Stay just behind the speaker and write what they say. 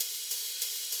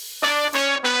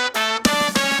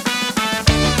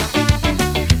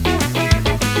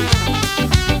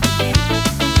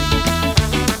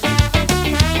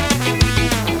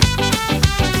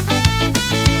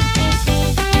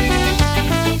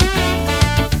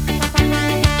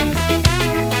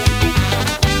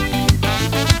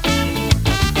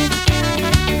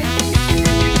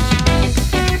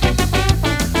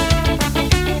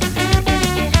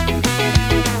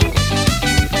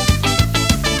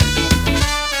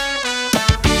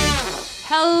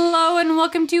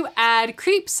welcome to Ad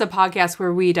Creeps, a podcast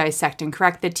where we dissect and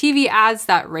correct the TV ads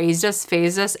that raised us,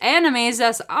 phased us, and amazed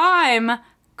us. I'm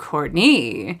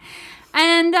Courtney.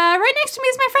 And right next to me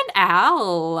is my friend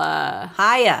Al.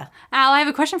 Hiya. Al, I have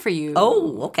a question for you.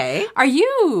 Oh, okay. Are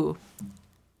you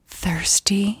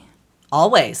thirsty?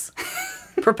 Always.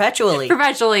 Perpetually.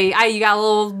 Perpetually. You got a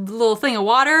little thing of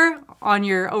water on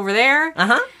your over there.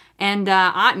 Uh-huh. And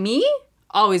me?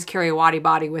 Always carry a Waddy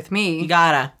Body with me. You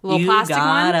gotta. A little plastic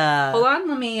one. Hold on,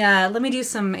 let me do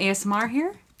some ASMR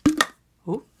here.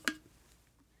 Ooh.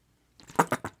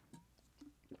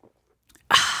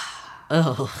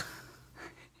 Oh.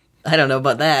 I don't know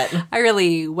about that. I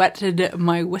really wetted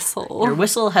my whistle. Your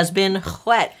whistle has been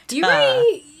wet. You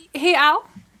ready? Hey, Al,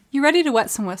 you ready to wet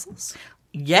some whistles?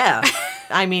 Yeah.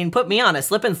 I mean, put me on a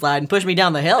slip and slide and push me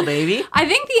down the hill, baby. I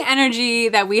think the energy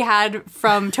that we had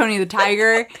from Tony the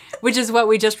Tiger, which is what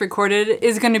we just recorded,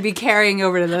 is going to be carrying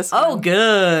over to this one. Oh,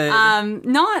 good.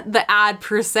 Not the ad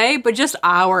per se, but just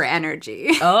our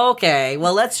energy. Okay.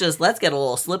 Well, let's get a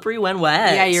little slippery when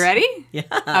wet. Yeah, you ready?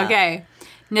 Yeah. Okay.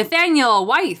 Nathaniel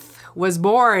Wyeth was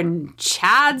born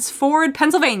Chadds Ford,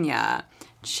 Pennsylvania.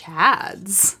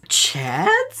 Chadds?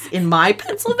 In my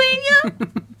Pennsylvania?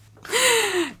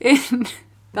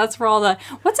 That's for all the...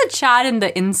 What's a Chad in the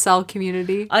incel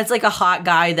community? It's like a hot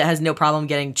guy that has no problem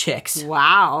getting chicks.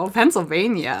 Wow,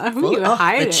 Pennsylvania. Who are you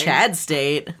hiding? The Chad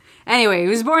state. Anyway, he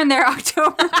was born there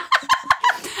October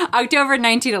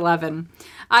 1911.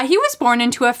 He was born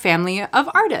into a family of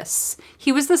artists.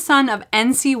 He was the son of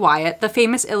N.C. Wyeth, the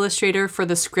famous illustrator for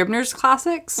the Scribner's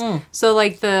classics. So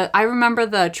I remember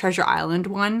the Treasure Island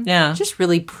one. Yeah. Just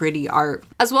really pretty art.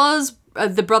 As well as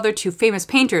the brother to famous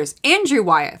painters, Andrew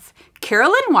Wyeth,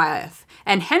 Carolyn Wyeth,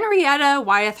 and Henrietta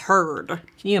Wyeth Hurd.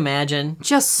 Can you imagine?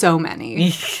 Just so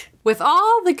many. With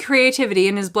all the creativity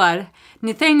in his blood,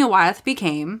 Nathaniel Wyeth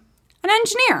became an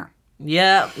engineer.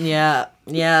 Yeah,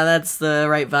 that's the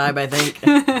right vibe, I think.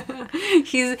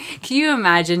 Can you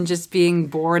imagine just being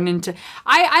born into...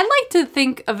 I like to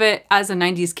think of it as a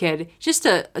 90s kid, just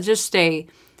a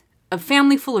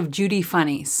family full of Judy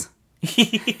funnies.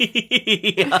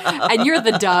 Yeah. And you're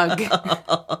the Doug,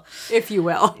 if you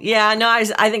will. Yeah, no,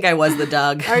 I think I was the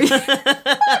Doug. Are you?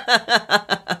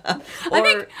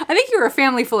 I think you were a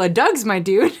family full of Dougs, my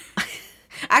dude.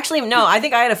 Actually, no, I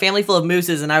think I had a family full of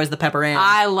mooses and I was the Pepper Ann.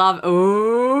 I love...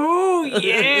 Oh,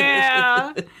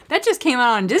 yeah. That just came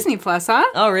out on Disney Plus, huh?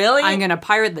 Oh, really? I'm going to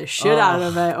pirate the shit out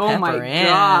of it. Oh, Pepper my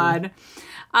Ann.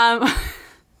 God.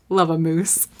 Love a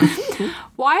moose.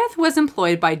 Wyeth was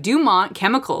employed by DuMont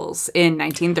Chemicals in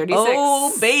 1936.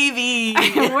 Oh, baby.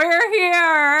 We're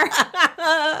here.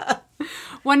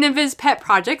 One of his pet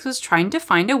projects was trying to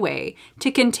find a way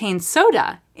to contain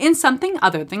soda in something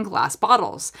other than glass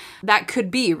bottles that could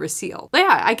be resealed.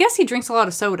 Yeah, I guess he drinks a lot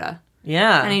of soda.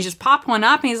 Yeah. And he just popped one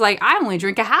up and he's like, I only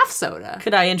drink a half soda.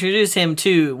 Could I introduce him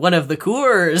to one of the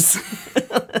Coors?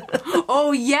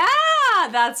 Oh, yeah,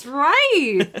 that's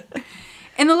right.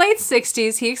 In the late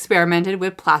 60s, he experimented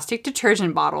with plastic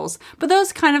detergent bottles, but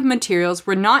those kind of materials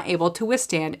were not able to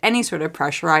withstand any sort of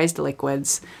pressurized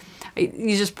liquids.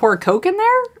 You just pour Coke in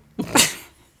there?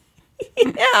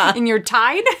 Yeah. In your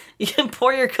Tide? You can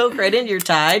pour your Coke right into your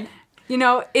Tide. You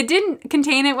know, it didn't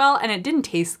contain it well, and it didn't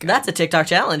taste good. That's a TikTok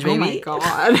challenge, baby. Oh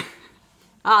my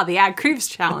God. The Ad Creeps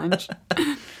challenge.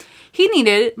 He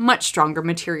needed much stronger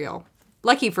material.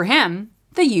 Lucky for him,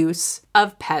 the use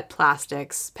of PET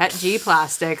plastics, PETG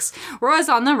plastics, was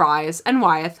on the rise, and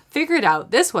Wyeth figured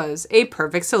out this was a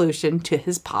perfect solution to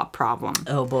his pop problem.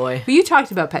 Oh, boy. But you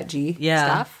talked about PETG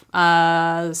stuff.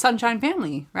 Sunshine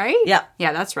Family, right? Yeah.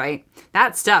 Yeah, that's right.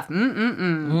 That stuff.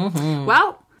 Mm-hmm.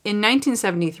 Well, in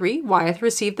 1973, Wyeth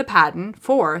received the patent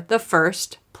for the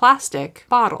first plastic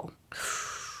bottle.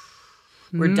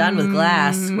 We're done with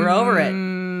glass. We're over it.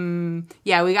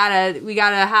 Yeah, we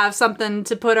gotta have something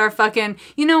to put our fucking...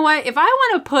 You know what? If I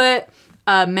want to put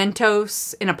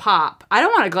Mentos in a pop, I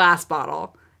don't want a glass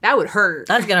bottle. That would hurt.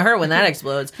 That's going to hurt when that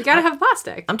explodes. You gotta have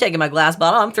plastic. I'm taking my glass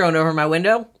bottle. I'm throwing it over my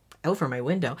window.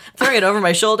 Throwing it over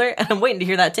my shoulder, and I'm waiting to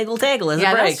hear that tinkle tangle as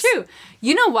it breaks. That's true.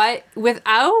 You know what?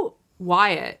 Without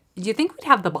Wyatt, do you think we'd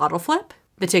have the bottle flip?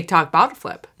 The TikTok bottle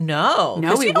flip? No,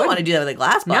 we we don't want to do that with a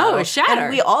glass bottle. No, it shatter.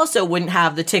 And we also wouldn't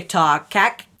have the TikTok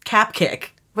cap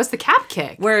kick. What's the cap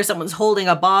kick? Where someone's holding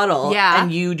a bottle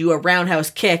and you do a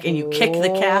roundhouse kick and you kick the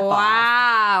cap off.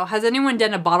 Wow. Has anyone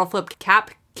done a bottle flip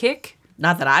cap kick?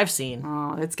 Not that I've seen.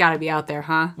 Oh, it's got to be out there,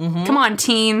 huh? Mm-hmm. Come on,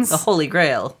 teens. The Holy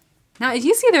Grail. Now, do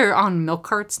you see they're on milk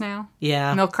carts now?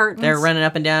 Yeah. Milk cartons? They're running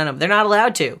up and down them. They're not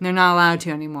allowed to. They're not allowed to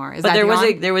anymore. But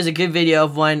there was a good video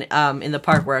of one in the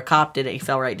park where a cop did it. He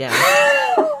fell right down.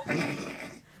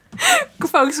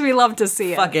 Folks, we love to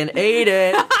see it. Fucking ate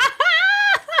it.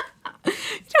 You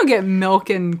don't get milk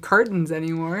in cartons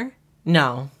anymore.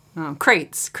 No. Oh,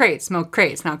 crates, milk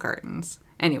crates, not cartons.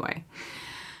 Anyway,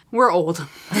 we're old.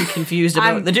 I'm confused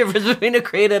about the difference between a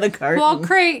crate and a carton. Well,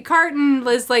 carton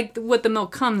is like what the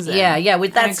milk comes in. Yeah,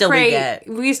 with that And still crate, we get.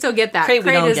 We still get that. Crate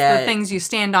we don't is get. the things you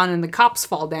stand on and the cops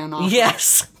fall down on.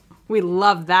 Yes. We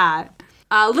love that.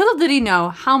 Little did he know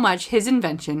how much his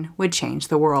invention would change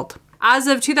the world. As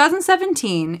of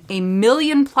 2017, 1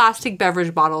 million plastic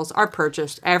beverage bottles are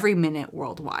purchased every minute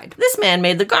worldwide. This man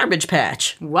made the garbage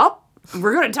patch. Well,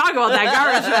 we're going to talk about that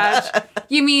garbage patch.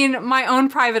 You mean my own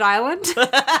private island?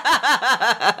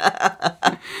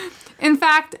 In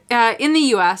fact, in the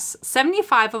U.S.,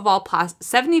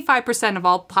 75% of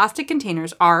all plastic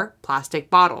containers are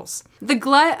plastic bottles. The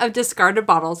glut of discarded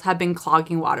bottles have been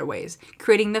clogging waterways,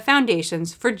 creating the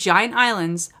foundations for giant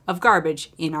islands of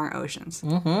garbage in our oceans.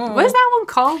 Mm-hmm. What is that one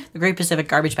called? The Great Pacific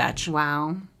Garbage Patch.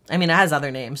 Wow. I mean, it has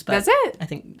other names, but... That's it? I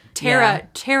think... Terra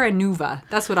Nuva.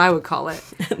 That's what I would call it.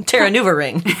 Terra Nuva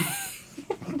ring.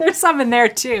 There's some in there,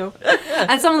 too.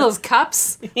 And some of those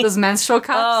cups, those menstrual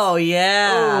cups. Oh,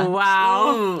 yeah. Oh,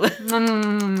 wow.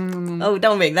 Oh,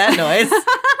 don't make that noise.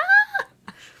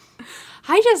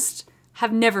 I just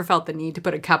have never felt the need to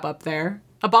put a cup up there.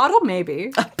 A bottle,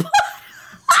 maybe. Don't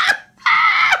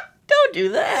do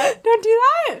that. Don't do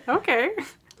that? Okay.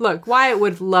 Look, Wyatt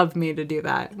would love me to do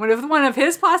that. One of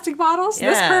his plastic bottles,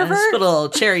 this pervert. Just put a little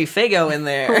cherry Fago in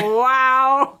there.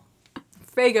 Wow.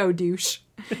 Fago douche.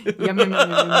 Yum, yum,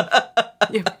 yum,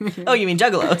 yum. Oh, you mean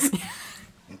juggalos?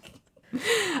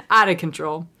 Out of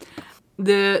control.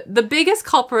 The biggest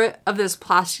culprit of this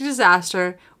plastic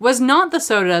disaster was not the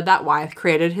soda that Wyeth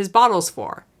created his bottles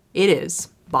for. It is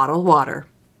bottled water.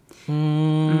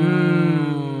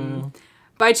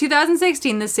 By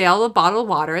 2016, the sale of bottled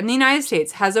water in the United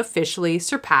States has officially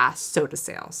surpassed soda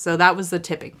sales. So that was the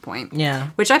tipping point. Yeah.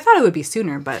 Which I thought it would be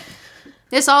sooner, but...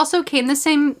 This also came the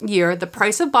same year. The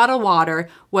price of bottled water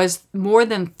was more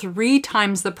than 3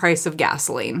 times the price of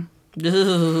gasoline.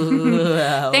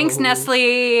 Thanks,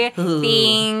 Nestle.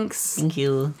 Thanks. Thank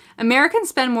you. Americans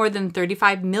spend more than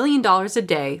 $35 million a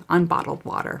day on bottled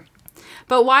water.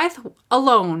 But Wyeth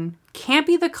alone can't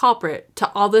be the culprit to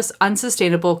all this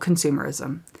unsustainable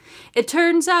consumerism. It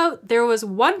turns out there was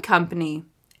one company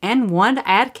and one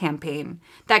ad campaign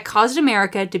that caused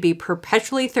America to be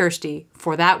perpetually thirsty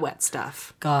for that wet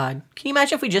stuff. God. Can you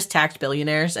imagine if we just taxed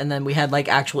billionaires and then we had, like,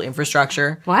 actual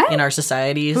infrastructure What? in our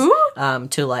societies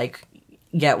to, like,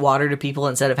 get water to people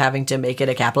instead of having to make it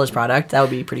a capitalist product? That would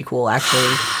be pretty cool,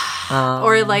 actually.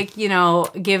 Or, like,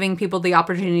 giving people the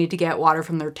opportunity to get water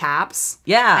from their taps.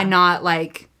 Yeah. And not,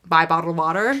 like, buy bottled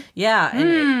water. Yeah.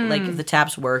 And, like, if the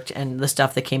taps worked and the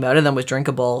stuff that came out of them was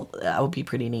drinkable, that would be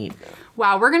pretty neat.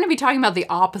 Wow, we're going to be talking about the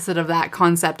opposite of that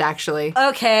concept, actually.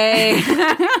 Okay.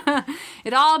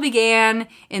 It all began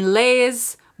in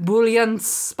Les Bouillons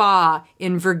Spa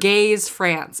in Vergès,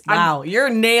 France. Wow, you're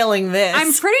nailing this.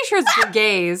 I'm pretty sure it's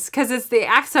Vergès because it's the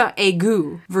accent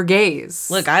aigu, Vergès.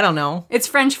 Look, I don't know. It's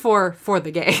French for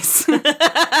the gays.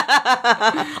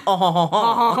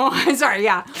 Sorry,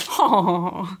 yeah.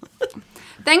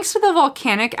 Thanks to the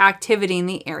volcanic activity in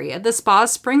the area, the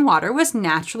spa's spring water was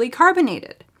naturally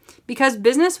carbonated. Because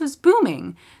business was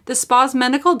booming, the spa's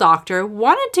medical doctor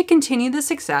wanted to continue the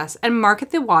success and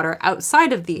market the water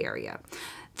outside of the area.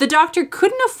 The doctor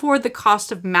couldn't afford the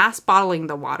cost of mass bottling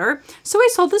the water, so he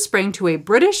sold the spring to a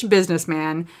British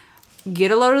businessman,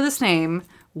 get a load of this name,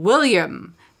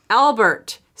 William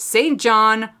Albert St.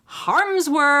 John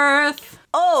Harmsworth.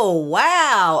 Oh,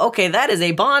 wow. Okay, that is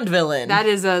a Bond villain. That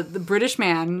is the British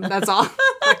man. That's all.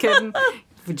 Fucking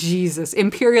Jesus.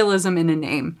 Imperialism in a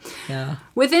name. Yeah.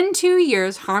 Within 2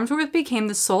 years, Harmsworth became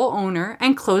the sole owner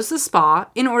and closed the spa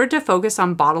in order to focus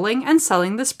on bottling and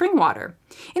selling the spring water.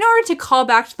 In order to call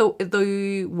back to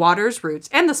the water's roots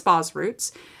and the spa's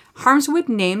roots, Harmsworth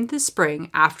named the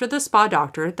spring after the spa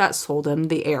doctor that sold him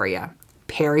the area,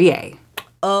 Perrier.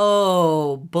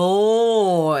 Oh,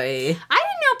 boy. I didn't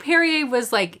know Perrier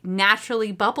was, like,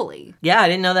 naturally bubbly. Yeah, I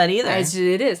didn't know that either. As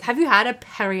it is. Have you had a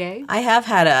Perrier? I have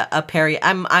had a Perrier.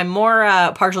 I'm more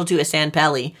partial to a San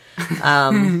Pelli,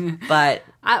 but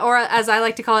Or as I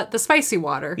like to call it, the spicy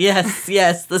water.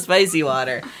 yes, the spicy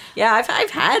water. Yeah, I've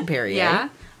had Perrier. Yeah?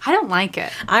 I don't like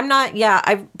it. I'm not. Yeah,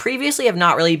 I previously have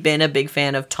not really been a big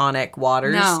fan of tonic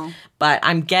waters. No. But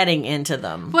I'm getting into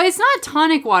them. Well, it's not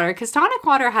tonic water, because tonic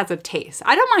water has a taste.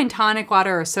 I don't mind tonic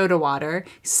water or soda water.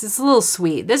 It's a little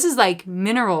sweet. This is like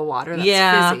mineral water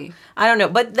that's fizzy. I don't know.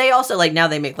 But they also, like, now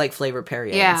they make, like, flavored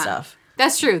Perrier and stuff.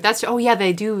 That's true. That's oh yeah,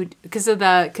 they do because of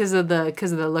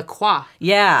the La Croix,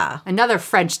 Yeah. another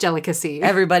French delicacy.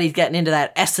 Everybody's getting into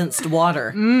that essenced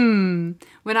water.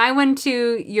 When I went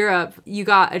to Europe, you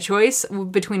got a choice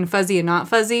between fuzzy and not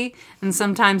fuzzy, and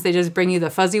sometimes they just bring you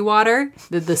the fuzzy water,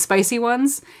 the spicy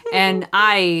ones, and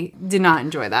I did not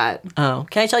enjoy that. Oh,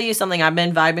 can I tell you something I've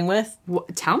been vibing with?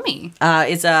 Tell me.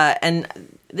 And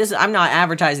this I'm not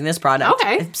advertising this product.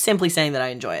 Okay. I'm simply saying that I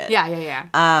enjoy it. Yeah.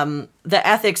 The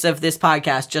ethics of this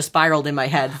podcast just spiraled in my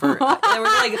head for there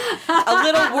was like a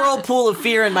little whirlpool of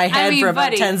fear in my head for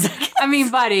about 10 seconds. I mean,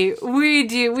 buddy,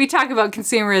 we talk about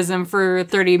consumerism for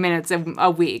 30 minutes a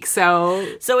week, so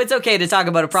it's okay to talk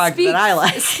about a product that I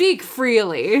like. Speak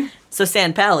freely. So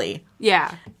San Pelli,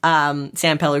 Yeah.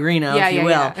 San Pellegrino, if you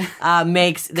will,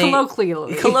 makes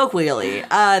colloquially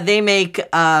they make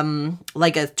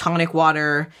like a tonic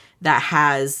water that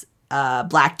has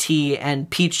black tea and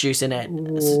peach juice in it.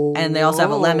 Whoa. And they also have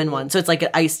a lemon one. So it's like an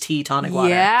iced tea tonic water.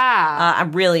 Yeah.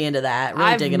 I'm really into that.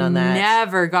 Really digging on that. I've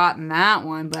never gotten that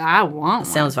one, but I want one.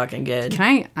 Sounds fucking good.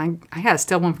 Can I gotta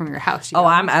steal one from your house.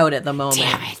 I'm out at the moment.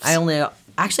 Damn it.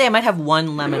 I might have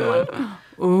one lemon one.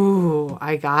 Ooh,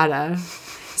 I gotta.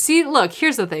 See, look,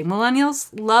 here's the thing. Millennials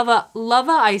love a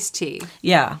iced tea.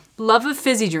 Yeah. Love a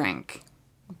fizzy drink.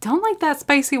 Don't like that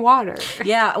spicy water.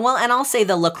 Yeah, well, and I'll say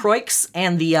the LaCroix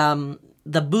and the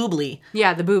Boobly.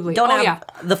 Yeah, the Boobly. Don't have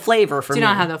the flavor for me. Do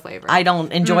not have the flavor. I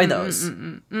don't enjoy those.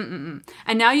 And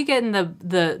now you get in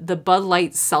the Bud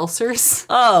Light seltzers.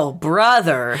 Oh,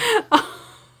 brother.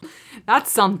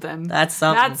 That's something. That's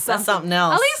something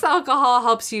else. At least alcohol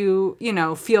helps you,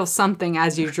 feel something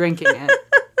as you're drinking it.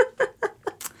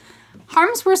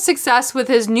 Harmsworth's success with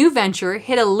his new venture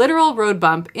hit a literal road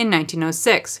bump in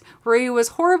 1906, where he was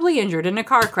horribly injured in a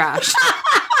car crash.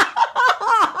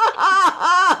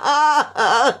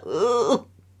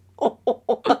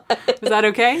 Was that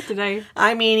okay? Did I?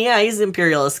 I mean, yeah, he's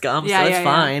imperialist scum, so it's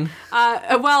fine.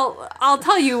 Well, I'll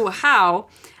tell you how.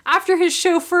 After his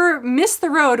chauffeur missed the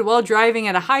road while driving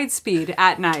at a high speed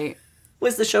at night.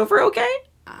 Was the chauffeur okay?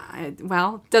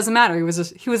 Well, doesn't matter. He was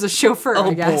a chauffeur,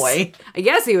 I guess. Oh, boy. I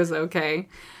guess he was okay.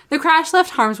 The crash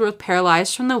left Harmsworth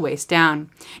paralyzed from the waist down.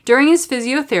 During his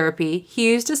physiotherapy,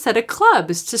 he used a set of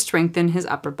clubs to strengthen his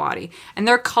upper body. And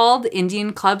they're called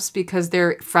Indian clubs because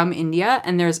they're from India,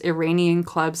 and there's Iranian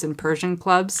clubs and Persian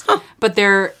clubs. Huh. But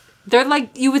they're like,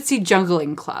 you would see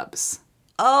juggling clubs.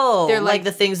 Oh, they're like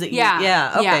the things that you...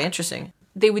 Yeah, okay, interesting.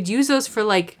 They would use those for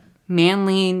like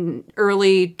manly,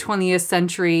 early 20th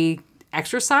century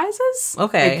exercises.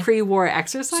 Okay. Like pre-war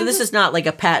exercises. So this is not like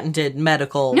a patented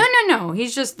medical... No.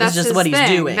 That's just what he's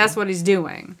doing. That's what he's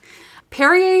doing.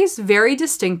 Perrier's very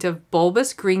distinctive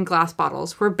bulbous green glass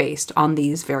bottles were based on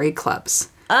these very clubs.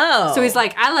 Oh. So he's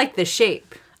like, I like the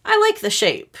shape. I like the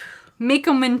shape. Make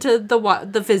them into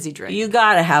the fizzy drink. You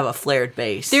gotta have a flared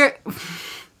base.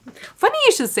 Funny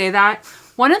you should say that.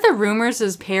 One of the rumors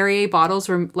is Perrier bottles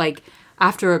were like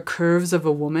after curves of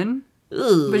a woman.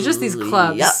 Ooh, but it's just these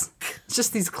clubs. Yuck. It's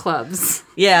just these clubs.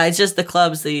 Yeah, it's just the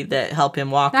clubs that help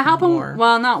him walk more.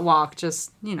 Well, not walk,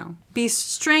 just, be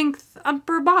strength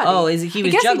upper body. Oh, he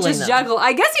was juggling them.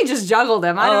 I guess he just juggled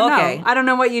them. I don't know. I don't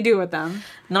know what you do with them.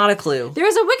 Not a clue.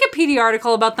 There's a Wikipedia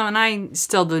article about them, and I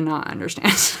still do not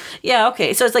understand. Yeah,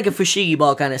 okay. So it's like a fushigi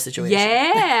ball kind of situation.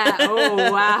 Yeah.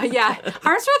 Oh, wow. Yeah.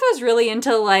 Harmsworth was really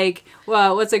into, like,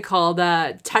 what's it called?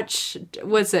 Contact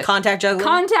juggling?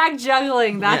 Contact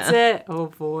juggling. That's it. Oh,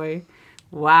 boy.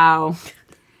 Wow.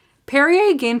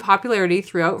 Perrier gained popularity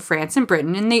throughout France and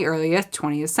Britain in the early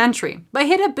 20th century, but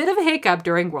hit a bit of a hiccup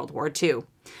during World War II.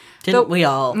 Didn't we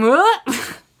all?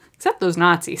 Except those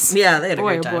Nazis. Yeah, they had a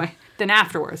great time. Boy. Then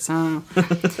afterwards, I don't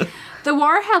know. The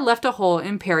war had left a hole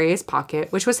in Perrier's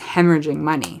pocket, which was hemorrhaging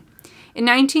money. In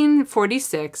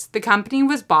 1946, the company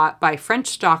was bought by French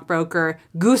stockbroker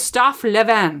Gustave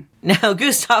Levin. Now,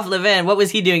 Gustave Levin, what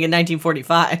was he doing in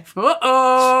 1945?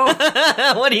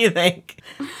 Uh-oh. What do you think?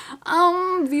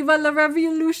 Viva la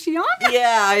Revolution?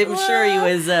 Yeah, I'm sure he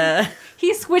was...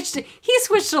 He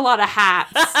switched a lot of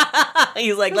hats.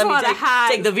 He's like, let me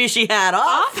take the Vichy hat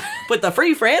off, put the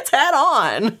Free France hat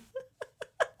on.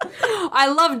 I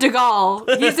love de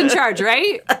Gaulle. He's in charge,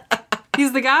 right?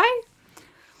 He's the guy?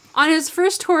 On his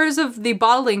first tours of the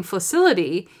bottling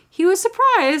facility, he was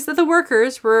surprised that the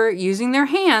workers were using their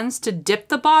hands to dip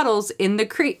the bottles in the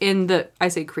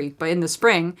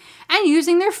spring, and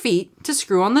using their feet to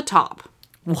screw on the top.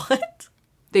 What?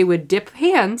 They would dip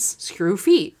hands, screw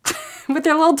feet, with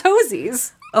their little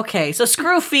toesies. Okay, so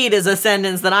screw feet is a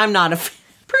sentence that I'm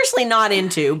personally not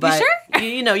into, but you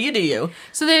sure? You do you.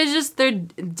 So they're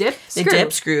dip, screw. They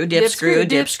dip, screw, dip, screw,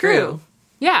 dip, screw.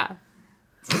 Yeah.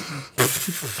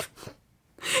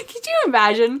 Could you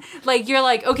imagine? Like, you're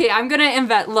like, okay, I'm going to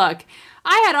invent, look,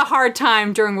 I had a hard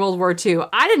time during World War II.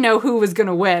 I didn't know who was going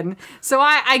to win. So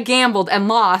I gambled and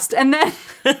lost and then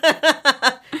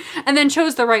and then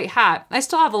chose the right hat. I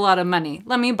still have a lot of money.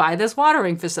 Let me buy this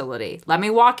watering facility. Let me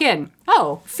walk in.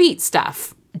 Oh, feet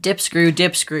stuff. Dip screw,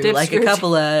 like a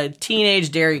couple of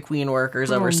teenage Dairy Queen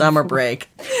workers over summer break.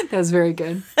 That was very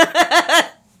good.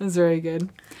 That was very good.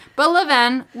 But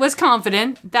Leven was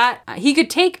confident that he could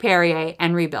take Perrier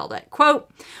and rebuild it. Quote,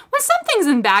 when something's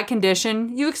in bad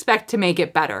condition, you expect to make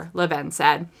it better, Leven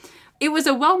said. It was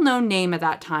a well-known name at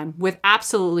that time with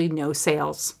absolutely no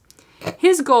sales.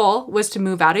 His goal was to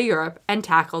move out of Europe and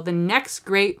tackle the next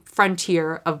great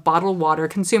frontier of bottled water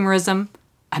consumerism,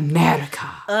 America.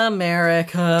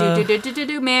 America.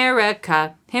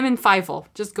 America. Him and Feifel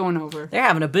just going over. They're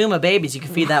having a boom of babies you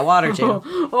can feed that water to.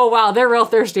 Oh, wow. They're real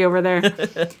thirsty over there.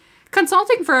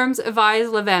 Consulting firms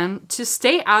advised Leven to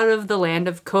stay out of the land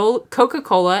of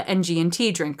Coca-Cola and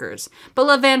G&T drinkers. But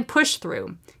Leven pushed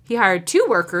through. He hired 2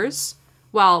 workers,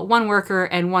 well, 1 worker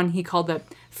and one he called the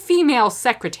female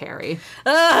secretary.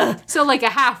 So like a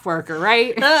half worker,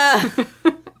 right?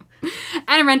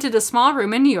 And rented a small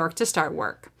room in New York to start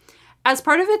work. As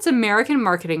part of its American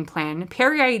marketing plan,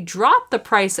 Perrier dropped the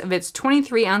price of its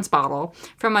 23-ounce bottle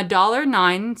from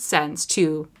 $1.09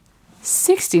 to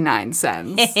 69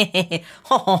 cents.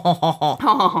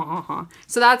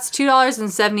 So that's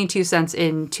 $2.72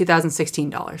 in 2016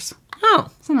 dollars.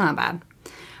 Oh. It's not bad.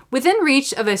 Within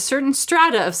reach of a certain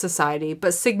strata of society,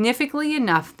 but significantly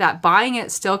enough that buying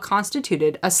it still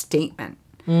constituted a statement.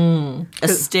 A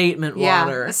statement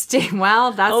water.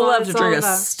 Well, that's all I'll have to drink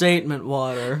a statement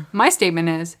water. My statement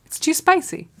is, it's too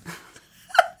spicy.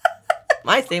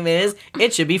 My statement is,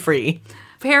 it should be free.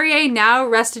 Perrier now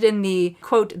rested in the,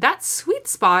 quote, that sweet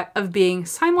spot of being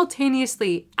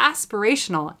simultaneously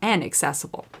aspirational and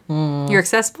accessible. You're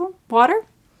accessible? Water?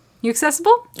 You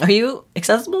accessible? Are you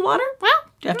accessible water? Well.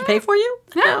 Do you have to pay for you?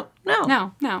 No.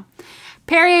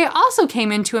 Perrier also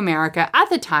came into America at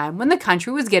the time when the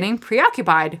country was getting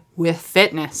preoccupied with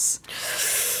fitness.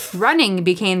 Running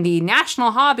became the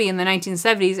national hobby in the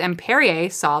 1970s, and Perrier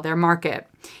saw their market.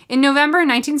 In November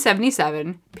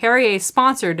 1977, Perrier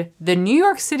sponsored the New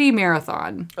York City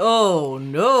Marathon. Oh,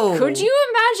 no. Could you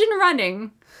imagine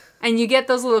running, and you get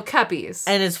those little cuppies?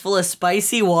 And it's full of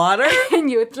spicy water? And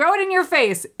you throw it in your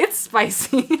face. It's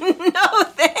spicy. No,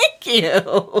 thank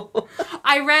you.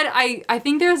 I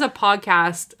think there's a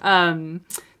podcast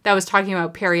that was talking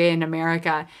about Perrier in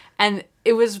America, and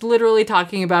it was literally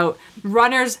talking about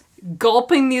runners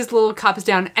gulping these little cups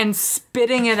down and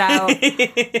spitting it out. 'Cause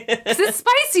it's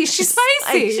spicy. She's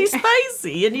spicy. She's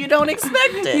spicy, and you don't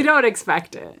expect it. You don't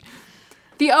expect it.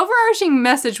 The overarching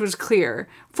message was clear.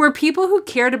 For people who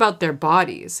cared about their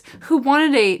bodies, who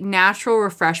wanted a natural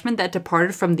refreshment that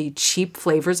departed from the cheap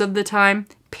flavors of the time,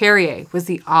 Perrier was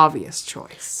the obvious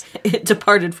choice. It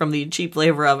departed from the cheap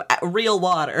flavor of real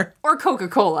water. Or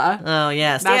Coca-Cola. Oh,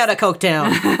 yeah. Stay out of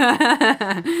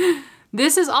Coketown.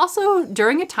 This is also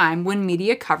during a time when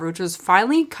media coverage was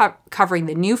finally covering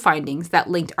the new findings that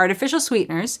linked artificial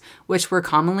sweeteners, which were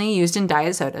commonly used in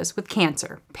diet sodas, with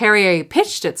cancer. Perrier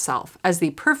pitched itself as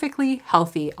the perfectly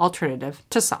healthy alternative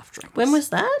to soft drinks. When was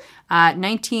that?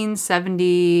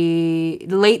 1970,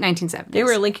 late 1970s. They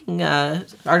were linking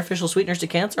artificial sweeteners to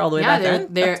cancer all the way back then?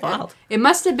 That's wild. It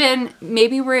must have been,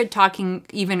 maybe we're talking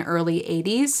even early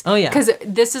 80s. Oh, yeah. Because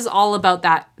this is all about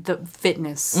the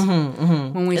fitness.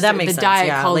 When we that makes the sense.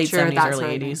 Diet culture, late 70s, that early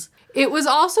sort of 80s. It was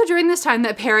also during this time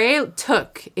that Perrier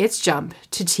took its jump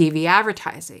to TV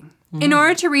advertising. In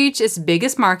order to reach its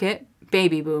biggest market,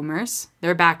 baby boomers,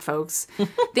 they're back, folks,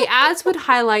 the ads would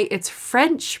highlight its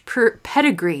French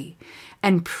pedigree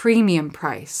and premium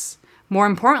price. More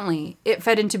importantly, it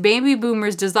fed into baby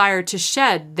boomers' desire to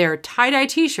shed their tie-dye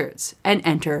t-shirts and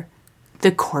enter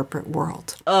the corporate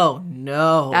world. Oh,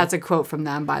 no. That's a quote from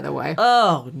them, by the way.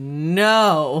 Oh,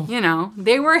 no. You know,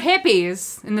 they were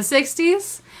hippies in the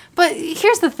 60s. But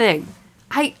here's the thing.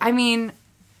 I mean,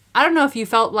 I don't know if you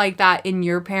felt like that in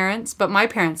your parents, but my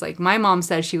parents, like, my mom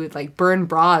said she would, like, burn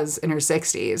bras in her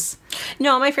 60s.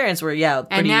 No, my parents were, pretty...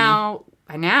 And now...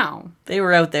 They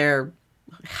were out there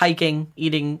hiking,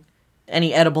 eating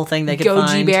any edible thing they could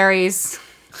find. Goji berries.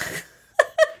 Is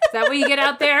that what you get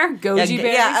out there? Goji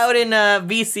berries? Yeah, out in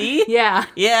BC? Yeah.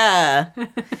 Yeah.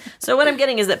 So what I'm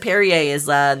getting is that Perrier is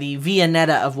the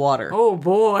Viennetta of water. Oh,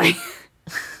 boy.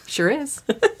 Sure is.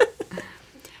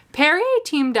 Perrier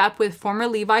teamed up with former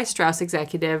Levi Strauss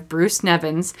executive Bruce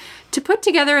Nevins to put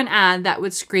together an ad that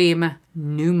would scream,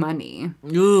 new money.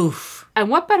 Oof. And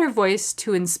what better voice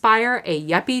to inspire a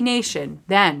yuppie nation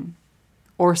than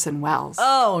Orson Welles.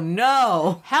 Oh,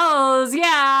 no. Hells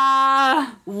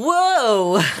yeah.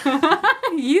 Whoa.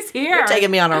 He's here. You're taking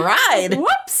me on a ride.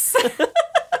 Whoops.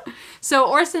 So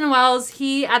Orson Welles,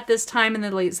 he, at this time in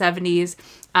the late 70s,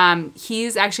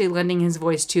 he's actually lending his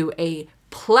voice to a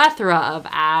plethora of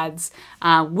ads.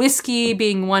 Whiskey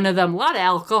being one of them. A lot of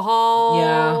alcohol.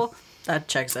 Yeah, that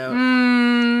checks out.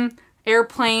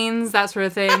 Airplanes, that sort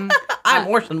of thing. I'm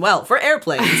Orson Welles for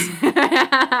airplanes.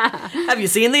 Have you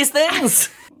seen these things?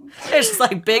 It's just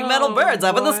like big metal birds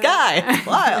up in the sky. It's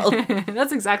wild.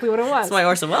 That's exactly what it was. That's my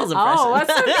Orson Welles impression. Oh,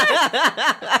 that's so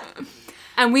good.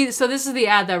 And so this is the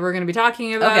ad that we're going to be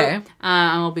talking about. Okay.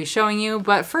 And we'll be showing you.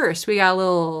 But first, we got a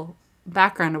little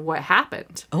background of what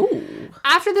happened. Oh.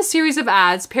 After the series of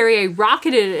ads, Perrier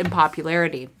rocketed in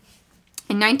popularity.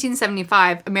 In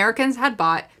 1975, Americans had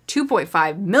bought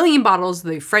 2.5 million bottles of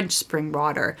the French spring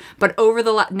water. But over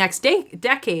the next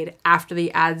decade after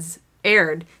the ads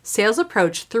aired, sales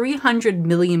approached 300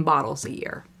 million bottles a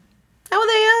year.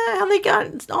 How they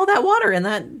got all that water in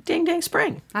that dang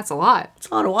spring? That's a lot. It's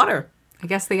a lot of water. I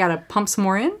guess they got to pump some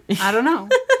more in? I don't know.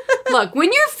 Look,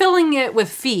 when you're filling it with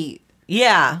feet,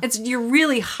 yeah,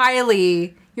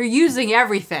 you're using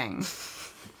everything.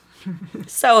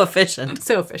 So efficient.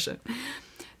 So efficient.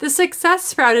 The success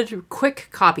sprouted quick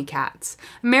copycats.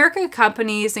 American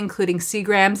companies, including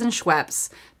Seagram's and Schweppes,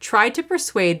 tried to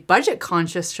persuade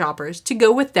budget-conscious shoppers to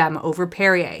go with them over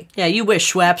Perrier. Yeah, you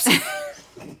wish, Schweppes.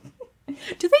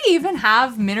 Do they even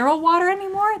have mineral water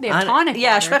anymore? They have tonic water.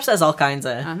 Yeah, Schweppes has all kinds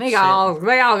of they all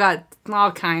got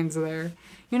all kinds of there.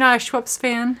 You're not a Schweppes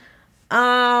fan?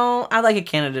 Oh, I like a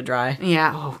Canada Dry.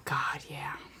 Yeah. Oh, God,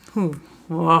 yeah.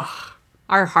 Ugh.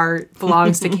 Our heart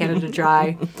belongs to Canada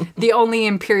Dry. The only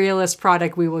imperialist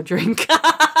product we will drink.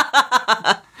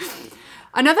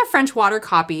 Another French water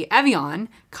copy, Evian,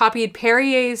 copied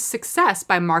Perrier's success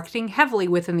by marketing heavily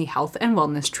within the health and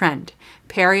wellness trend.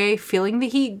 Perrier, feeling the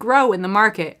heat grow in the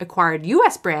market, acquired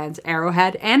U.S. brands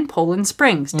Arrowhead and Poland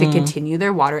Springs to continue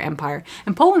their water empire.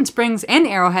 And Poland Springs and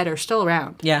Arrowhead are still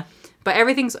around. Yeah. But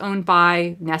everything's owned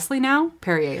by Nestle now.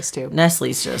 Perrier is too.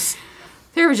 Nestle's just...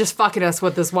 They were just fucking us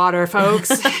with this water, folks.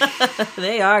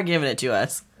 They are giving it to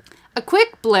us. A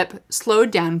quick blip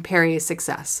slowed down Perrier's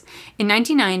success. In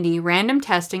 1990, random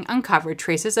testing uncovered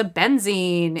traces of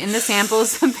benzene in the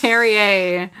samples of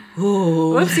Perrier.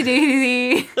 Ooh. Whoopsie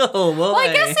daisy. Oh, boy. Well,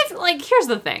 I guess here's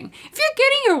the thing. If you're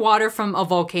getting your water from a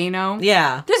volcano,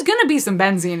 yeah, there's gonna be some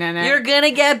benzene in it. You're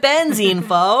gonna get benzene,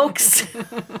 folks.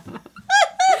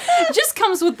 It just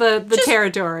comes with the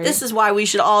territory. This is why we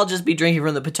should all just be drinking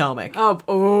from the Potomac.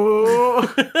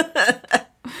 Oh.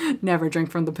 Never drink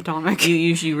from the Potomac.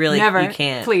 You really Never. You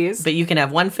can't. Please. But you can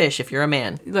have one fish if you're a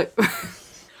man. Look.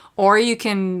 Or you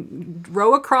can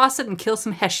row across it and kill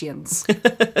some Hessians.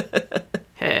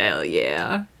 Hell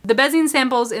yeah. The benzene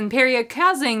samples in Perrier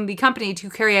causing the company to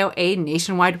carry out a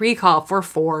nationwide recall for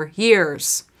 4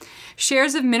 years.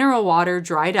 Shares of mineral water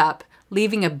dried up,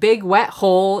 leaving a big wet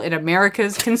hole in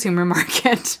America's consumer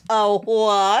market. Oh,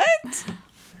 what?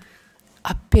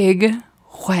 A big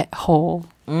wet hole.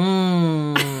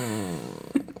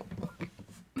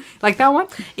 Like that one?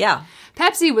 Yeah.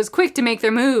 Pepsi was quick to make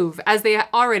their move, as they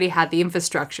already had the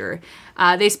infrastructure.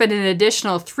 They spent an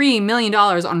additional $3 million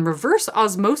on reverse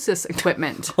osmosis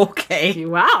equipment. Okay.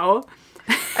 Wow.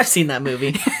 I've seen that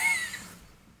movie.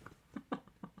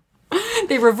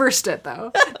 They reversed it,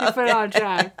 though. They put it on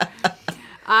track.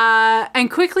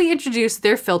 And quickly introduced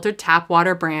their filtered tap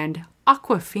water brand,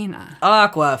 Aquafina.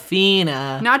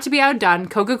 Aquafina. Not to be outdone,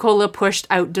 Coca-Cola pushed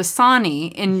out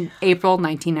Dasani in April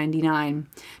 1999.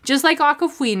 Just like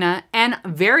Aquafina, and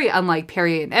very unlike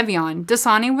Perrier and Evian,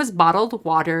 Dasani was bottled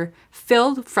water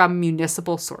filled from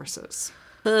municipal sources.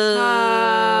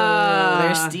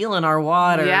 They're stealing our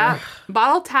water. Yeah.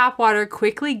 Bottled tap water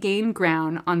quickly gained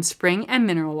ground on spring and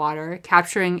mineral water,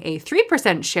 capturing a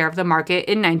 3% share of the market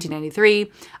in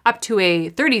 1993, up to a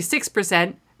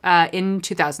 36% in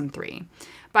 2003.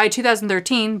 By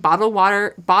 2013,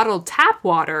 bottled tap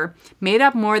water made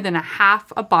up more than a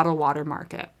half of bottled water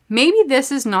market. Maybe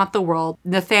this is not the world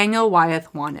Nathaniel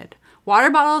Wyeth wanted. Water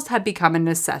bottles have become a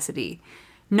necessity.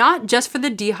 Not just for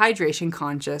the dehydration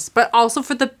conscious, but also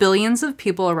for the billions of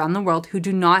people around the world who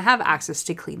do not have access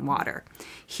to clean water.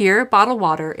 Here, bottled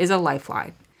water is a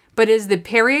lifeline. But it is the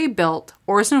Perrier-built,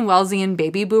 Orson Wellesian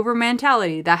baby boomer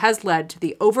mentality that has led to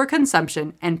the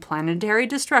overconsumption and planetary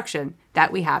destruction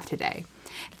that we have today.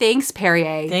 Thanks,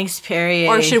 Perrier. Thanks, Perrier.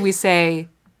 Or should we say,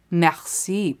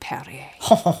 merci, Perrier.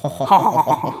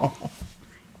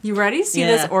 You ready to see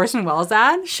this Orson Welles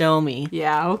ad? Show me.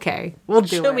 Yeah, okay. We'll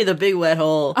do it. Show me the big wet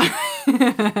hole.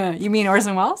 You mean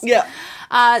Orson Welles? Yeah.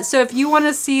 So if you want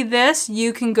to see this,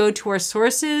 you can go to our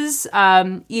sources,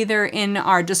 either in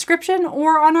our description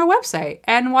or on our website,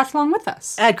 and watch along with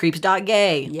us. At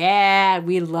creeps.gay. Yeah,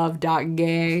 we love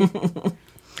 .gay.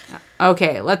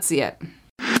 Okay, let's see it.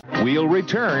 We'll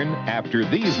return after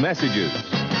these messages.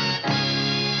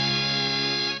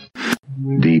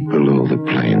 Deep below the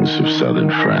plains of southern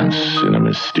France, in a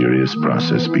mysterious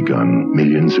process begun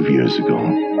millions of years ago,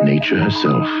 nature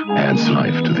herself adds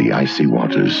life to the icy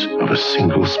waters of a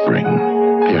single spring,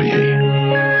 Perrier.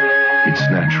 Its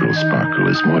natural sparkle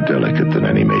is more delicate than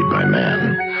any made by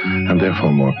man, and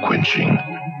therefore more quenching,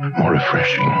 more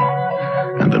refreshing,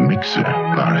 and the mixer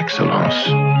par excellence,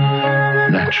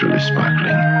 naturally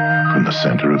sparkling from the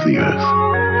center of the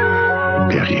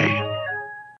earth. Perrier.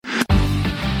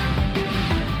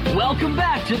 Welcome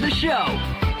back to the show.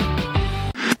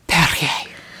 Perrier.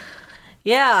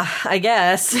 Yeah, I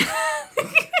guess.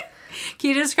 Can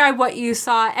you describe what you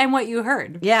saw and what you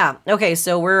heard? Yeah. Okay,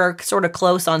 so we're sort of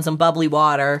close on some bubbly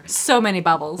water. So many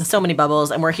bubbles. So many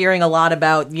bubbles. And we're hearing a lot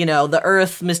about, the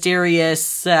Earth mysterious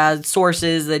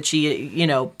sources that she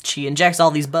injects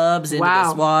all these bubs into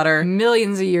this water.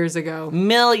 Millions of years ago.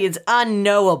 Millions.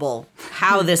 Unknowable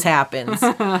how this happens.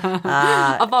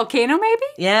 A volcano, maybe?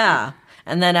 Yeah.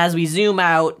 And then as we zoom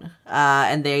out,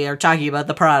 and they are talking about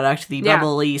the product, the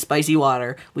bubbly, spicy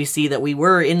water, we see that we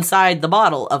were inside the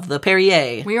bottle of the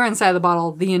Perrier. We were inside the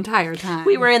bottle the entire time.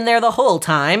 We were in there the whole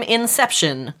time.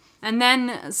 Inception. And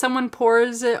then someone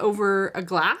pours it over a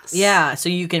glass? Yeah, so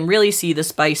you can really see the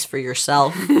spice for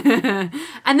yourself. And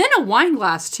then a wine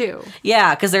glass, too.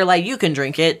 Yeah, because they're like, you can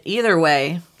drink it either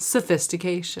way.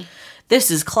 Sophistication. This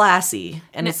is classy.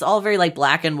 And it's all very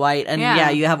black and white. And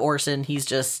you have Orson. He's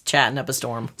just chatting up a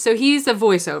storm. So he's a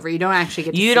voiceover. You don't actually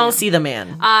get to see him. You don't see the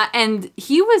man. And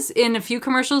he was in a few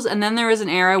commercials, and then there was an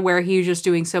era where he was just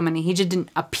doing so many. He just didn't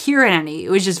appear in any. It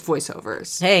was just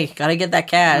voiceovers. Hey, gotta get that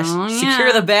cash. Oh, yeah.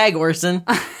 Secure the bag, Orson.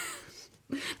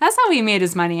 That's how he made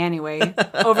his money anyway.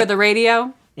 Over the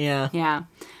radio. Yeah. Yeah.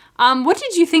 What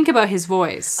did you think about his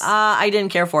voice? I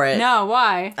didn't care for it. No,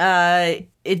 why?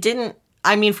 It didn't...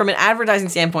 I mean, from an advertising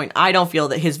standpoint, I don't feel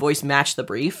that his voice matched the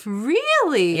brief.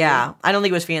 Really? Yeah. I don't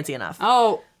think it was fancy enough.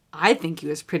 Oh, I think he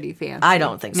was pretty fancy. I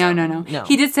don't think so. No.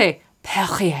 He did say,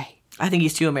 Perrier. I think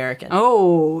he's too American.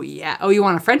 Oh, yeah. Oh, you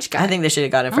want a French guy? I think they should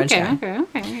have got a French guy.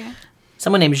 Okay.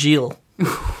 Someone named Gilles.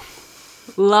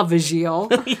 Love a Gilles.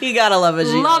 You gotta love a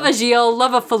Gilles. Love a Gilles.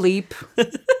 Love a Philippe. God.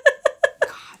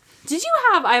 Did you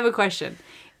have... I have a question.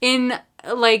 In,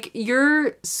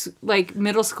 your,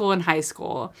 middle school and high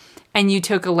school... And you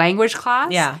took a language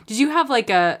class? Yeah. Did you have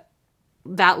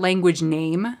that language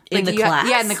name? In the class?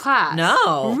 Yeah, in the class.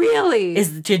 No. Really?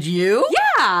 Did you?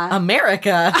 Yeah.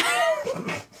 America.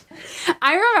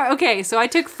 I remember, okay, so I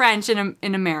took French in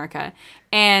America.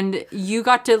 And you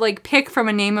got to pick from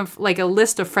a name of a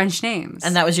list of French names.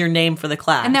 And that was your name for the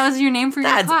class. And that was your name for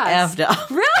your class. That's effed up.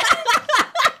 Really?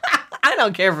 I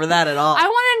don't care for that at all. I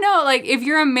want to know, if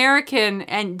you're American,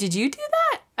 and did you do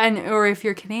that? Or if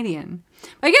you're Canadian.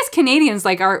 I guess Canadians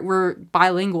we're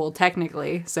bilingual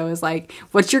technically, so it's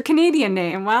what's your Canadian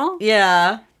name? Well,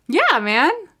 yeah,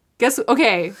 man. Guess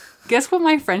what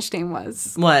my French name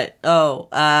was? What? Oh,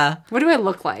 what do I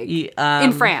look like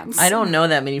in France? I don't know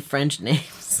that many French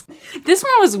names. This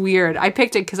one was weird. I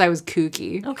picked it because I was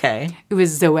kooky. Okay, it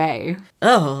was Zoe.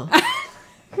 Oh,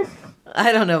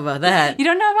 I don't know about that. You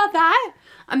don't know about that?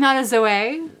 I'm not a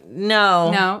Zoe.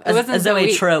 No, it wasn't a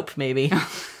Zoe trope, maybe.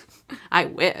 I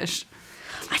wish.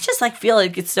 I just feel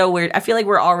like it's so weird. I feel like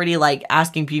we're already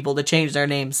asking people to change their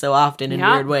names so often in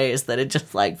weird ways that it just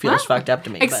feels fucked up to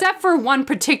me. Except for one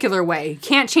particular way.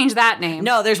 Can't change that name.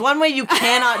 No, there's one way you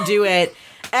cannot do it.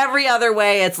 Every other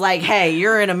way, it's hey,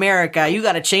 you're in America. You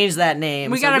got to change that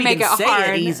name. We got to make it hard.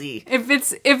 It easy. If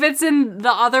it's in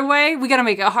the other way, we got to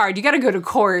make it hard. You got to go to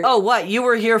court. Oh, what? You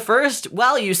were here first?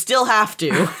 Well, you still have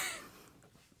to.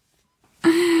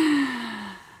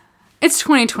 It's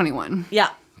 2021. Yeah.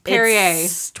 Perrier.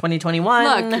 It's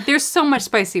 2021. Look, there's so much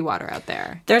spicy water out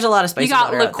there. There's a lot of spicy water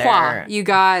out there. You got La Croix. You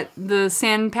got the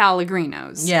San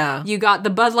Pellegrinos. Yeah. You got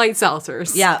the Bud Light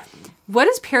seltzers. Yeah. What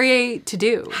is Perrier to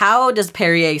do? How does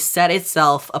Perrier set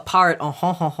itself apart?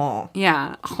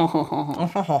 Yeah.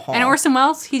 And Orson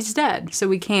Welles, he's dead, so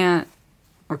we can't...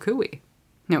 Or could we?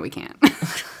 No, we can't.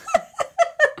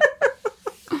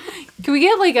 Can we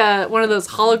get one of those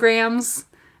holograms?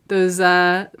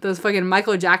 Those fucking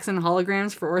Michael Jackson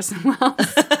holograms for Orson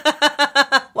Welles.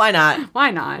 Why not?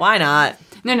 Why not? Why not?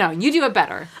 No, you do it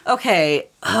better. Okay.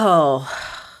 Oh.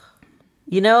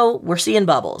 We're seeing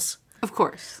bubbles. Of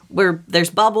course. There's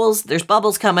bubbles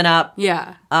coming up.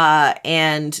 Yeah.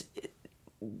 And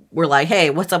we're like, hey,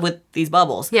 what's up with these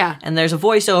bubbles? Yeah. And there's a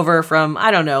voiceover from,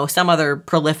 I don't know, some other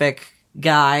prolific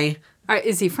guy.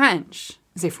 Is he French?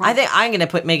 Is he French? I think I'm going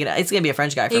to it's going to be a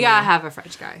French guy for me. You got to have a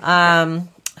French guy.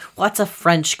 What's a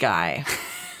French guy?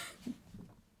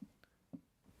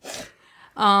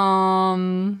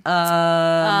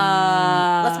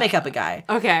 Let's make up a guy.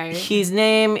 Okay. His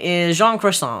name is Jean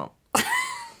Croissant.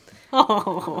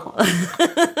 Oh.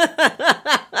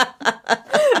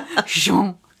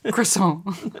 Jean Croissant.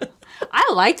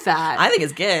 I like that. I think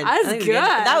it's good. That's good.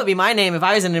 That would be my name if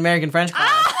I was in an American French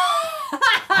class.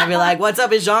 I'd be like, what's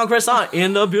up, is Jean Croissant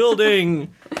in the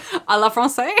building? À la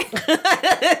française.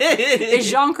 Et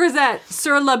Jean Croissant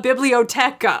sur la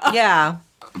bibliothèque. Yeah.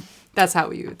 That's how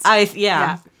we would say.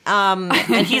 Yeah. And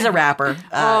he's a rapper.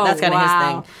 That's kind of his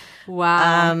thing.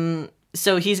 Wow.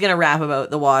 So he's going to rap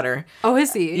about the water. Oh,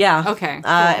 is he? Yeah. Okay.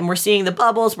 Cool. And we're seeing the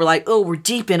bubbles. We're like, we're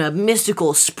deep in a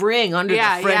mystical spring under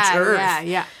the French earth.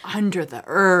 Yeah. Under the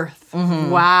earth. Mm-hmm.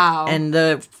 Wow. And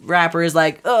the rapper is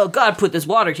like, oh, God put this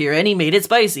water here and he made it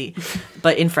spicy.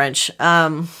 But in French.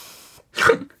 And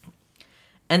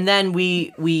then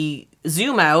we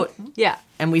zoom out. Yeah.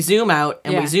 And we zoom out,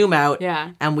 and we zoom out,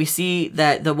 and we see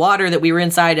that the water that we were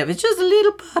inside of is just a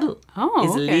little puddle. Oh,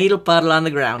 it's a little puddle on the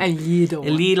ground. A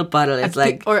little puddle. It's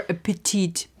or a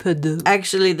petite puddle.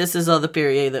 Actually, this is all the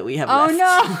Perrier that we have left. Oh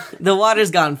no, the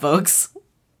water's gone, folks.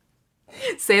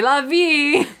 C'est la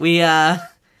vie. We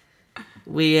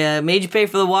made you pay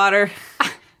for the water.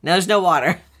 Now there's no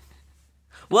water.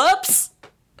 Whoops.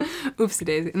 Oopsie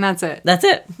daisy. And that's it. That's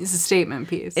it. It's a statement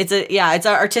piece. It's an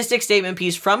artistic statement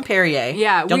piece from Perrier.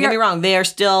 Yeah. Don't get me wrong. They're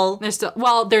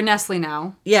Nestle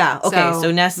now. Yeah. Okay.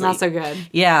 So Nestle. Not so good.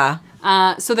 Yeah.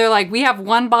 So they're like, we have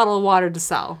one bottle of water to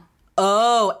sell.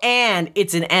 Oh, and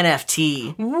it's an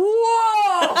NFT.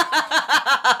 Whoa!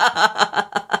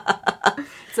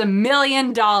 It's $1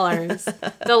 million.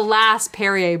 The last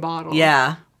Perrier bottle.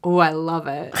 Yeah. Oh, I love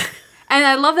it. And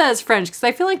I love that it's French because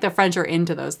I feel like the French are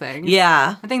into those things.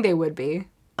 Yeah. I think they would be.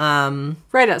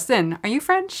 Write us in. Are you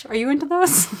French? Are you into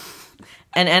those?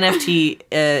 And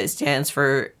NFT stands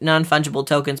for non-fungible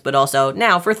tokens, but also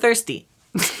now for thirsty.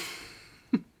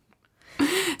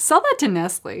 Sell that to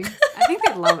Nestle. I think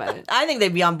they'd love it. I think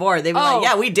they'd be on board. They'd be like,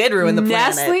 yeah, we did ruin the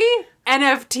planet. Nestle?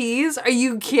 NFTs? Are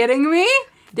you kidding me?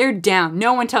 They're down.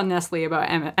 No one tell Nestle about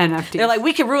NFTs. They're like,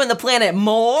 we can ruin the planet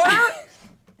more?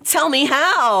 Tell me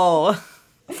how.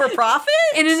 For profit?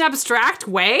 In an abstract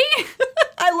way?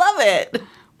 I love it.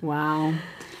 Wow.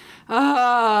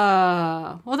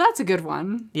 Well, that's a good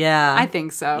one. Yeah. I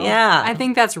think so. Yeah. I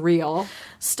think that's real.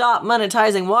 Stop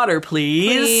monetizing water,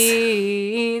 please.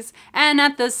 Please. And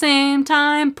at the same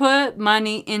time, put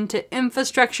money into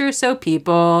infrastructure so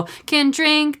people can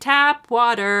drink tap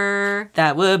water.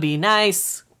 That would be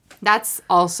nice. That's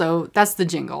the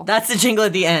jingle. That's the jingle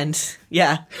at the end.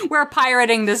 Yeah. We're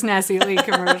pirating this Nestle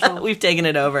commercial. We've taken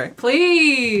it over.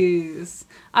 Please.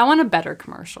 I want a better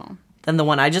commercial. Than the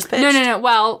one I just pitched? No.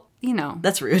 Well, you know.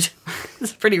 That's rude.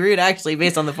 It's pretty rude, actually,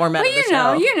 based on the format of the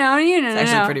show. You know. It's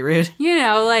actually pretty rude. You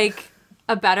know, like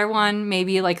a better one,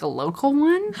 maybe like a local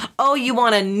one. Oh, you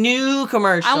want a new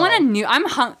commercial? I want a new.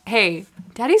 Hey,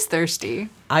 Daddy's thirsty.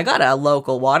 I got a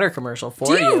local water commercial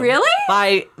for you. Do you really?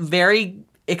 By very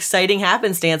exciting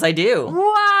happenstance, I do.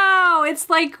 Wow, it's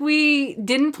like we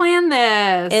didn't plan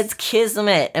this. It's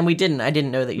kismet, and we didn't. I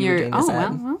didn't know that you were doing this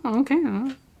ad. Well,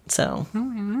 okay. So,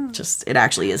 it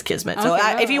actually is kismet. So,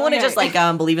 if you want to just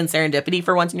believe in serendipity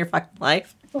for once in your fucking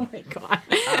life. Oh my god.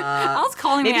 I was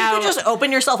calling maybe me out. Maybe you could just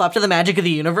open yourself up to the magic of the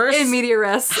universe. In media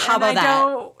res. How about that? I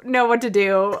don't know what to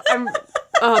do.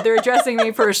 They're addressing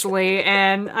me personally,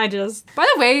 and I just... By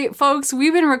the way, folks,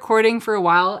 we've been recording for a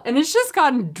while, and it's just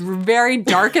gotten very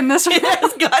dark in this room. It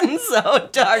has gotten so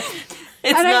dark.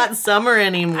 It's not summer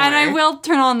anymore. And I will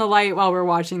turn on the light while we're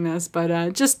watching this,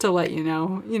 but just to let you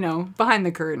know, behind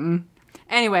the curtain.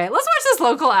 Anyway, let's watch this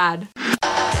local ad.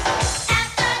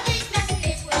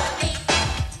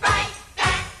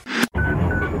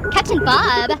 Captain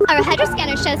Bob, our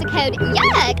hydroscanner shows a code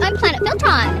YUCK on Planet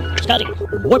Filtron. Scotty,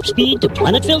 warp speed to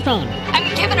Planet Filtron.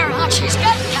 I'm giving her all she's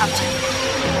got, Captain.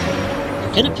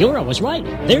 Lieutenant Pura was right.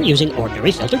 They're using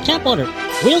ordinary filtered tap water.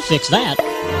 We'll fix that.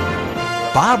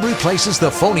 Bob replaces the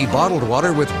phony bottled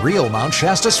water with real Mount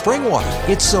Shasta spring water.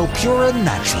 It's so pure and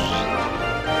natural.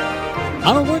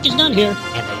 Our work is done here,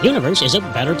 and the universe is a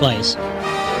better place.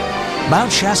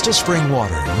 Mount Shasta spring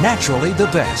water, naturally the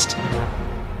best.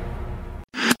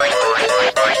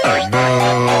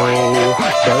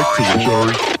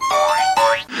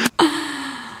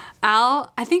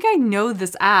 Al, I think I know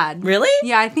this ad. Really?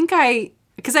 Yeah, I think I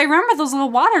Because I remember those little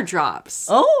water drops.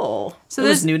 Oh, so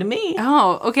this is new to me.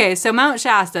 Oh, okay. So Mount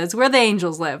Shasta is where the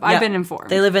angels live. I've been informed.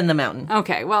 They live in the mountain.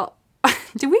 Okay, well,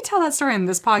 did we tell that story in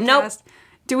this podcast? Nope.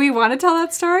 Do we want to tell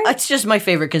that story? It's just my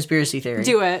favorite conspiracy theory.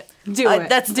 Do it. Do it.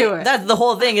 That's the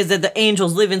whole thing, is that the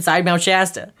angels live inside Mount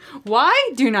Shasta.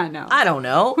 Why? Do not know. I don't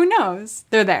know. Who knows?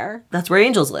 They're there. That's where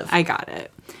angels live. I got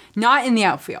it. Not in the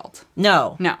outfield.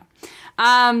 No.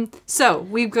 So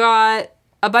we've got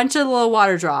a bunch of little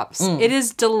water drops. It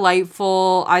is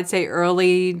delightful. I'd say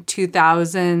early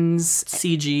 2000s.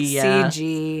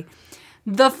 CG.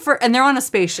 And they're on a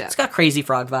spaceship. It's got Crazy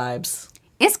Frog vibes.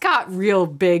 It's got real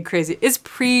big crazy. It's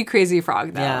pre-Crazy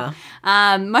Frog though.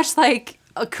 Yeah. Much like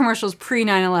commercials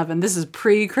pre-9/11. This is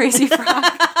pre-Crazy Frog.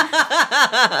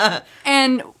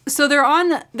 And so they're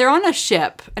on a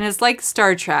ship, and it's like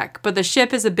Star Trek, but the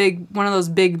ship is one of those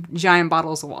big giant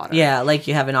bottles of water. Yeah, like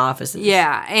you have in offices.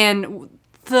 Yeah, and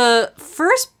the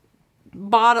first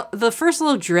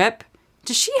little drip,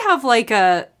 does she have like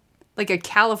a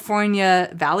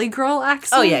California Valley Girl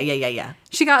accent? Oh yeah.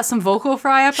 She got some vocal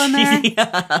fry up on there.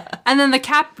 Yeah. And then the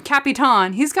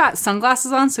Capitan, he's got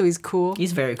sunglasses on, so he's cool.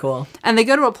 He's very cool. And they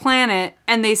go to a planet,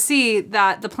 and they see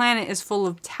that the planet is full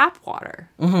of tap water,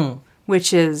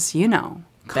 which is,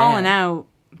 calling out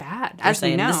bad. They're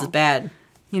saying, we know. This is bad.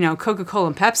 Coca-Cola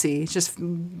and Pepsi, just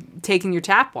taking your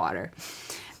tap water.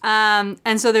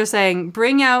 And so they're saying,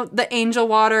 bring out the angel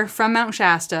water from Mount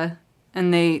Shasta,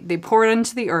 and they pour it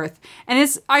into the earth. And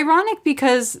it's ironic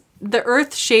because the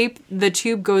earth shape the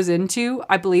tube goes into,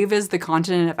 I believe, is the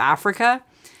continent of Africa.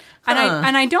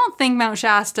 And I don't think Mount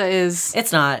Shasta is...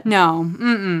 It's not. No.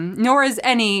 Nor is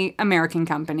any American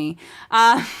company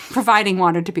providing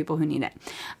water to people who need it.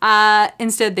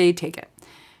 Instead, they take it.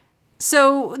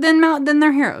 So then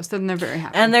they're heroes. Then they're very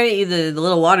happy. And they're the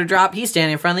little water drop, he's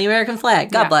standing in front of the American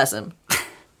flag. God bless him.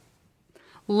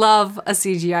 Love a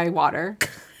CGI water.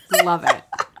 Love it.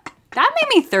 That made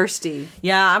me thirsty.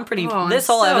 Yeah, I'm pretty... this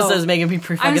whole episode is making me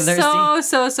pretty fucking thirsty. I'm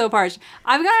so parched.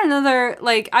 I've got another...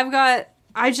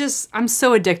 I'm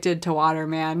so addicted to water,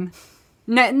 man.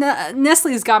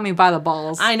 Nestle's got me by the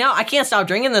balls. I know. I can't stop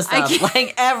drinking this stuff.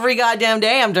 Like, every goddamn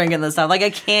day I'm drinking this stuff. Like, I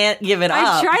can't give it up.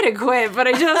 I try to quit, but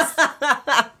I just...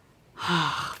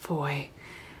 Oh, boy.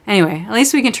 Anyway, at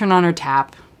least we can turn on our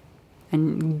tap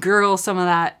and gurgle some of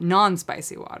that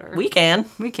non-spicy water. We can.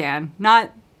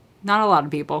 Not a lot of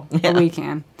people, but we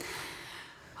can.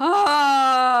 Oh.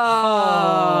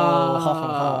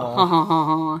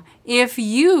 If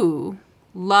you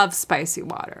love spicy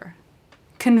water,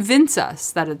 convince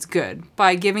us that it's good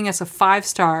by giving us a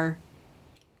 5-star.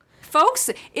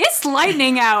 Folks, it's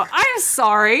lightning out. I'm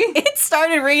sorry. It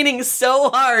started raining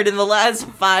so hard in the last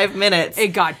 5 minutes. It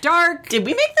got dark. Did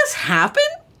we make this happen?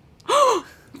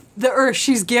 The earth,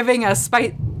 she's giving us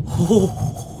spice.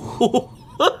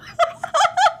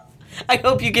 I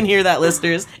hope you can hear that,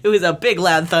 listeners. It was a big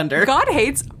loud thunder. God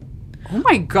hates... Oh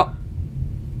my God.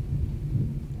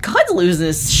 God's losing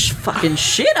his fucking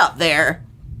shit up there.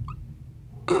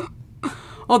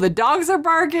 Oh, the dogs are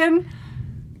barking.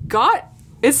 God,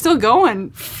 it's still going.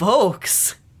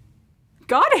 Folks.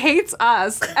 God hates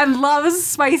us and loves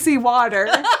spicy water.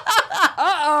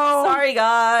 Uh-oh. Sorry,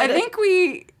 God. I think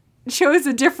we chose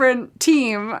a different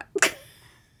team.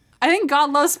 I think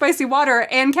God loves spicy water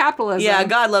and capitalism. Yeah,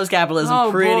 God loves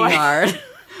capitalism pretty hard.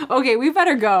 Okay, we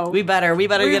better go. We better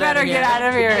get out of here. Get out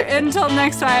of here. Until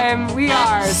next time, we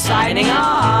are signing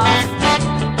off.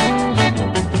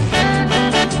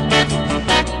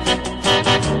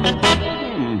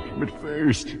 But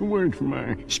first, a word from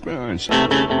our sponsor.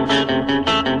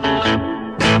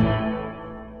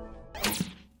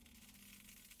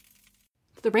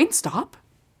 Did the rain stop?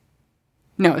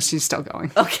 No, she's still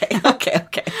going. Okay.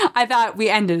 I thought we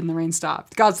ended and the rain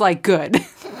stopped. God's like, good.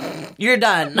 You're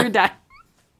done. You're done.